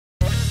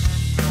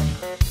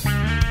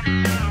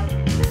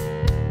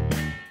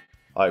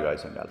Hi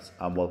guys and gals,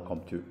 and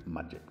welcome to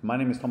Magic. My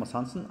name is Thomas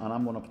Hansen and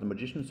I'm one of the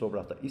magicians over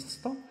at the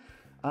ISTA.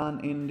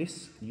 And in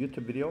this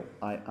YouTube video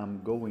I am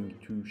going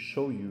to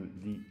show you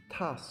the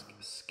task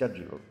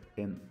scheduler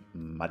in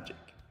Magic.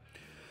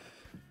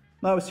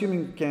 Now,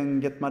 assuming you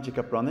can get Magic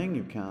up running,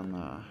 you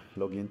can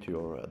log into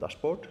your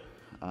dashboard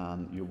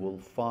and you will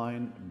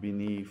find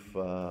beneath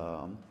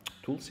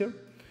tools here,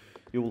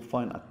 you will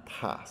find a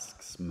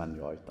tasks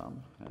menu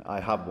item. I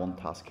have one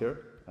task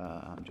here.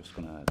 I'm just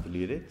gonna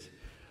delete it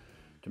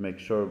to make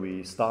sure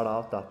we start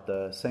out at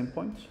the same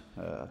point.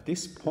 At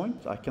this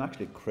point, I can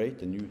actually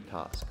create a new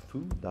task,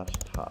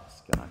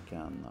 foo-task, and I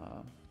can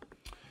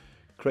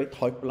create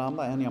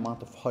Hyperlambda, any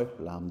amount of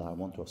Hyperlambda I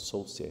want to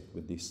associate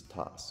with this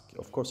task.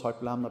 Of course,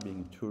 Hyperlambda,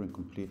 being a Turing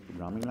complete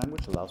programming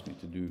language, allows me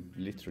to do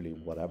literally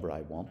whatever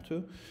I want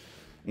to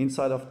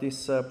inside of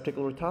this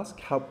particular task.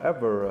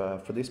 However,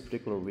 for this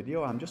particular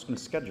video, I'm just going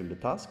to schedule the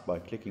task by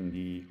clicking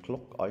the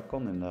clock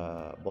icon in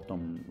the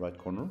bottom right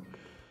corner.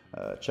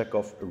 Check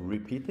off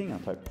repeating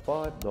and type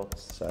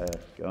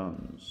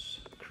 5.seconds,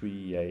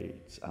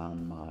 create,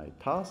 and my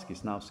task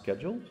is now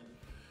scheduled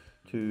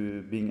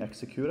to being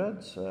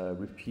executed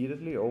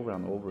repeatedly over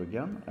and over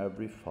again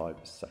every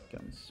 5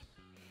 seconds.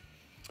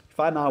 If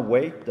I now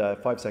wait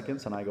 5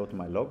 seconds and I go to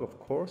my log, of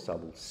course, I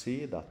will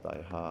see that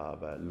I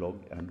have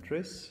log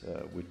entries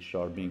which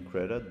are being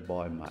created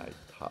by my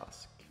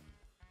task.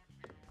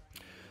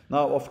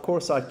 Now, of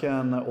course, I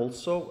can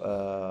also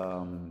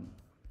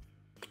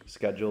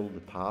schedule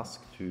the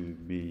task to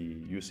be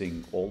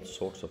using all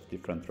sorts of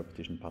different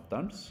repetition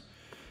patterns.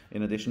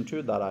 In addition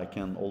to that, I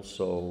can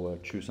also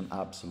choose an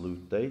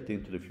absolute date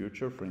into the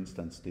future. For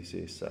instance, this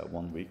is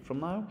 1 week from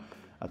now,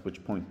 at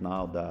which point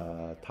now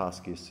the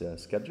task is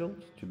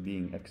scheduled to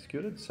being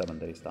executed 7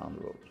 days down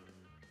the road.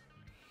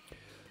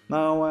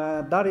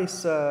 Now, that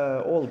is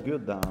all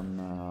good and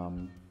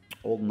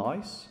all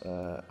nice.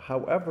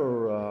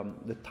 However,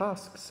 the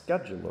task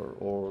scheduler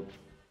or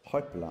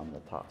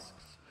Hyperlambda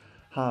tasks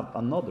have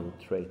another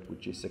trait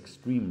which is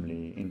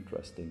extremely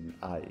interesting,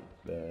 I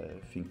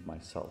think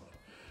myself,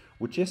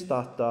 which is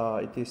that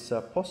it is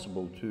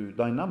possible to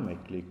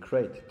dynamically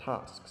create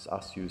tasks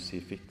as you see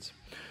fit.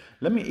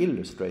 Let me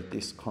illustrate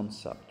this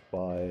concept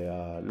by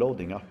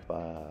loading up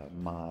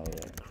my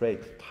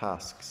create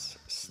tasks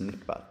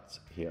snippet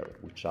here,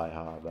 which I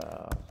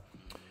have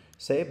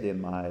saved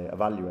in my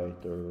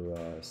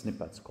evaluator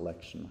snippets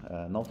collection.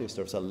 Notice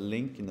there's a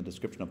link in the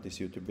description of this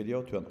YouTube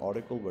video to an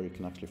article where you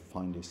can actually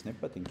find this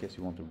snippet in case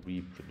you want to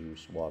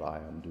reproduce what I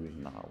am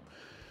doing now.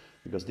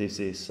 Because this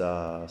is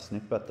a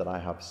snippet that I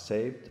have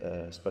saved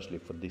especially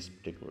for this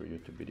particular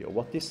YouTube video.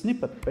 What this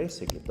snippet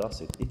basically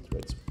does, it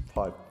iterates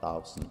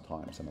 5,000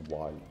 times in a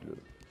while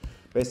loop.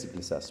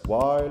 Basically says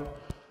while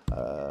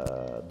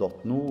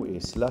 .nu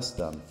is less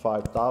than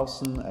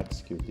 5,000,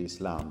 execute this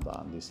lambda,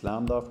 and this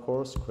lambda of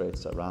course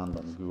creates a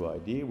random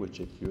GUID which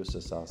it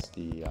uses as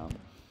the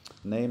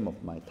name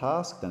of my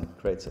task. Then it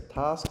creates a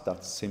task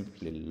that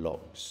simply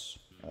logs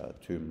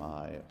to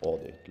my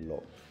audit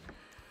log,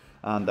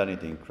 and then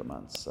it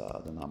increments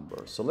the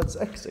number. So let's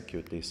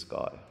execute this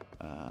guy,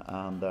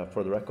 and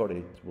for the record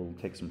it will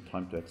take some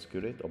time to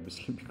execute it,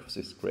 obviously, because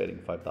it's creating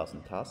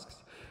 5,000 tasks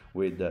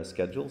with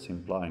schedules,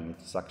 implying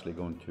it's actually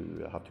going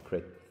to have to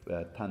create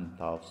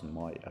 10,000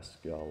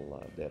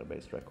 MySQL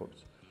database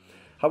records.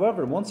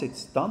 However, once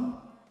it's done,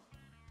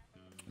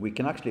 we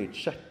can actually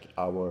check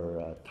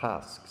our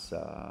tasks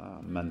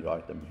menu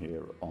item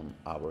here on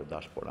our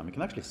dashboard, and we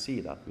can actually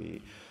see that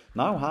we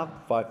now have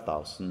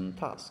 5,000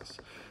 tasks.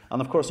 And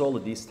of course, all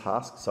of these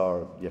tasks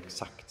are the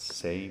exact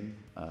same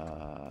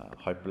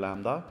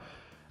Hyperlambda.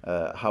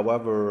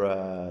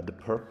 However, the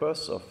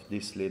purpose of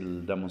this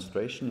little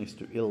demonstration is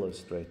to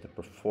illustrate the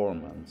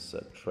performance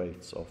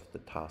traits of the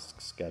task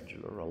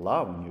scheduler,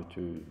 allowing you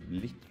to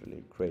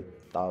literally create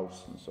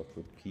thousands of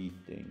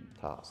repeating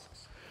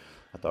tasks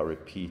that are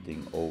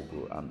repeating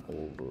over and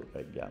over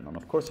again. And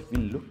of course, if we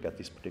look at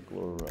this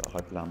particular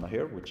Hyperlambda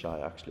here, which I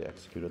actually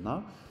executed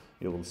now,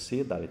 you will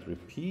see that it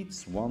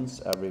repeats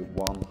once every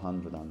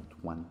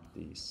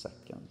 120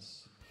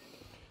 seconds.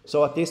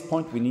 So at this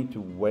point we need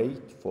to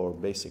wait for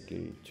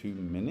basically 2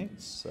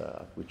 minutes,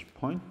 at which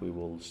point we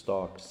will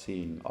start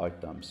seeing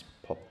items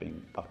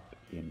popping up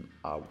in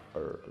our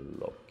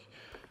log.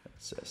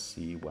 Let's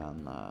see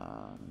when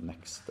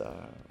next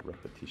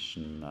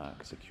repetition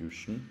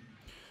execution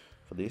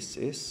for this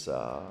is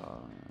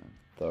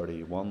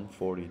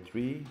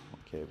 31:43.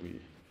 Okay,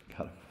 we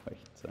gotta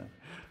wait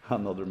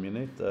another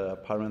minute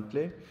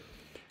apparently.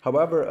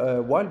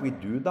 However, while we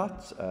do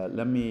that,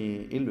 let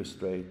me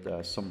illustrate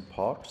some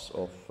parts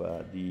of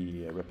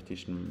the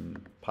repetition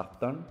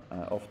pattern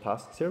of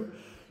tasks here.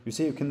 You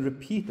see, you can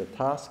repeat a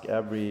task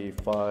every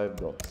 5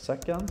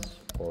 seconds,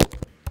 or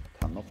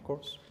 10 of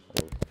course,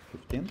 or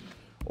 15,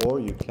 or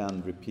you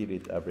can repeat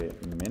it every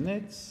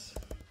minutes,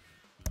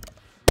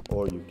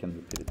 or you can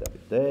repeat it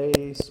every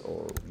days,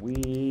 or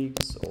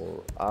weeks,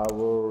 or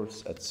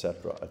hours,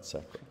 etc.,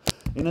 etc.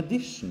 In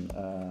addition,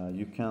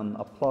 you can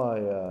apply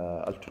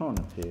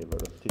alternative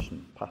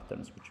repetition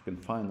patterns, which you can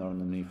find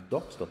underneath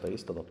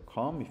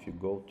docs.aista.com. If you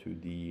go to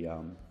the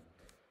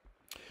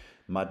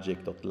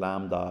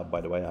magic.lambda,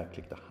 by the way, I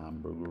clicked the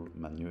hamburger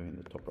menu in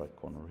the top right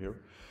corner here.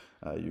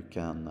 You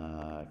can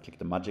click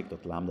the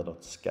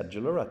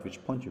magic.lambda.scheduler, at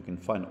which point you can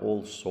find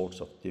all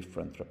sorts of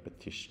different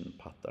repetition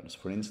patterns.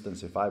 For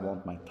instance, if I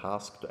want my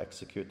task to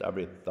execute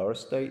every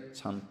Thursday,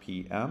 10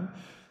 p.m.,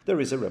 there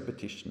is a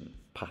repetition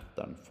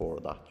pattern for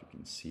that. You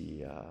can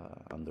see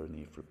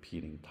underneath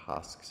repeating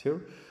tasks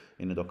here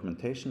in the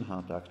documentation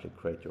how to actually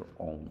create your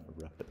own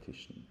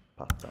repetition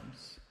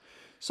patterns.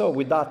 So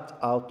with that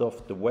out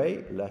of the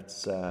way,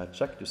 let's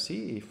check to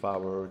see if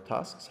our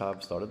tasks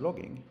have started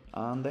logging,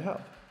 and they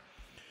have.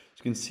 As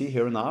you can see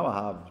here now, I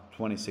have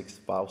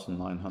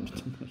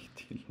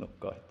 26,980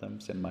 log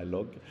items in my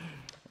log,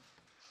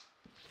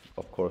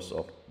 of course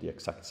of the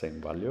exact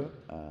same value.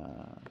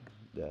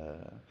 The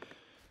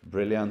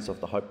brilliance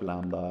of the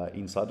Hyperlambda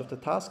inside of the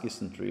task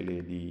isn't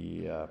really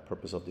the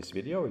purpose of this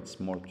video. It's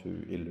more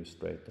to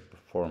illustrate the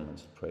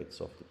performance traits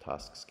of the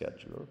task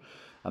scheduler.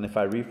 And if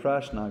I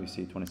refresh, now you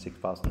see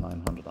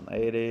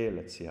 26,980.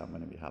 Let's see how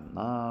many we have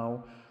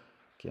now.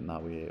 Okay,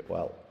 now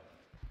well,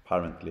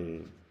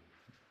 apparently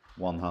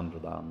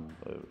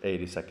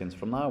 180 seconds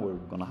from now, we're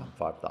gonna have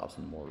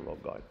 5,000 more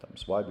log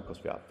items. Why?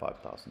 Because we have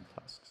 5,000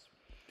 tasks.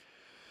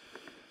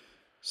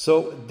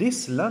 So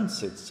this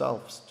lends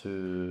itself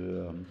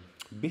to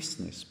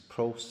business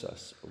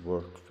process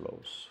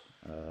workflows,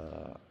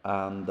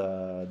 and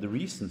the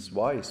reasons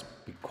why is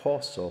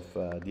because of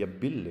the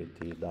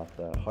ability that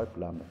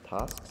Hyperlambda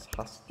Tasks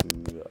has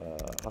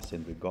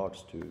in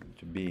regards to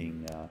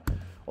being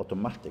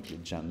automatically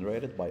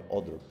generated by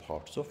other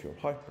parts of your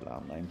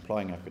Hyperlambda,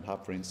 implying I could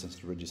have, for instance,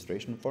 the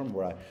registration form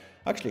where I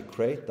actually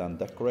create and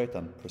decorate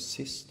and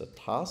persist the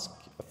task,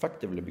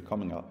 effectively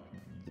becoming the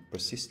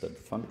persisted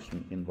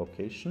function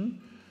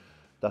invocation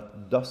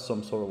that does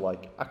some sort of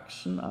like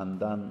action, and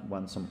then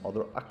when some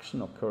other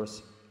action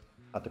occurs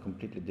at a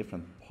completely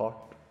different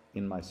part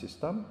in my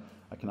system,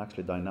 I can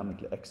actually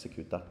dynamically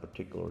execute that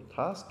particular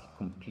task,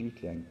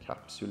 completely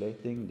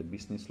encapsulating the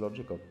business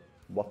logic of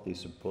what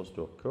is supposed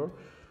to occur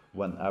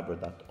whenever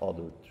that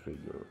other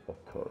trigger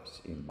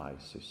occurs in my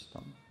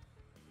system.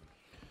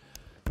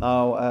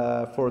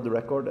 Now, for the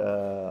record,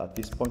 at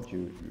this point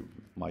you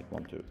might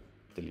want to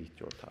delete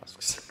your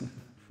tasks.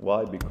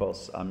 Why?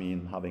 Because, I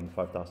mean, having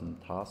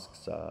 5,000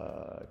 tasks,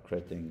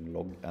 creating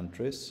log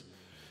entries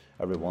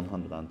every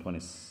 120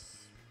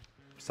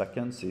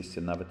 seconds is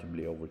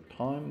inevitably over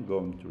time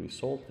going to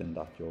result in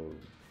that your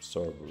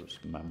server's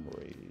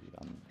memory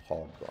and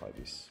hard drive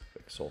is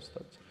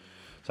exhausted.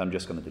 So I'm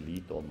just going to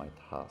delete all my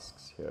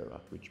tasks here,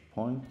 at which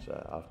point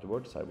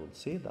afterwards I will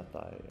see that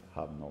I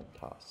have no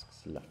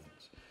tasks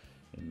left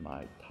in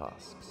my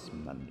tasks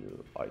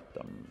menu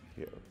item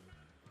here.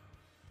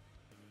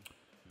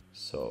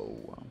 So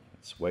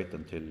let's wait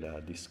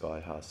until this guy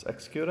has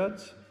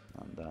executed,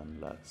 and then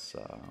let's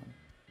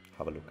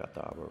have a look at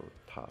our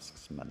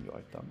tasks menu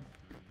item.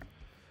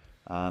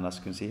 And as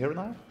you can see here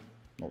now,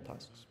 no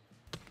tasks.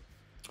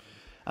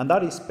 And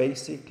that is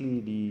basically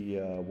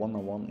the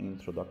 101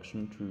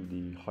 introduction to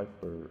the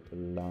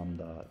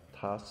Hyperlambda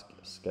Task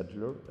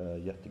Scheduler.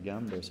 Yet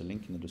again, there's a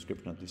link in the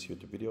description of this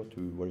YouTube video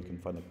to where you can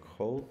find a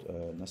code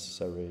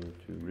necessary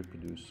to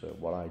reproduce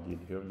what I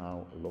did here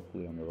now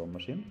locally on your own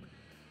machine.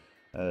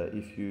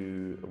 If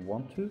you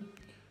want to.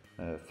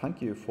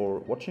 Thank you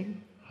for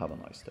watching. Have a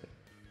nice day.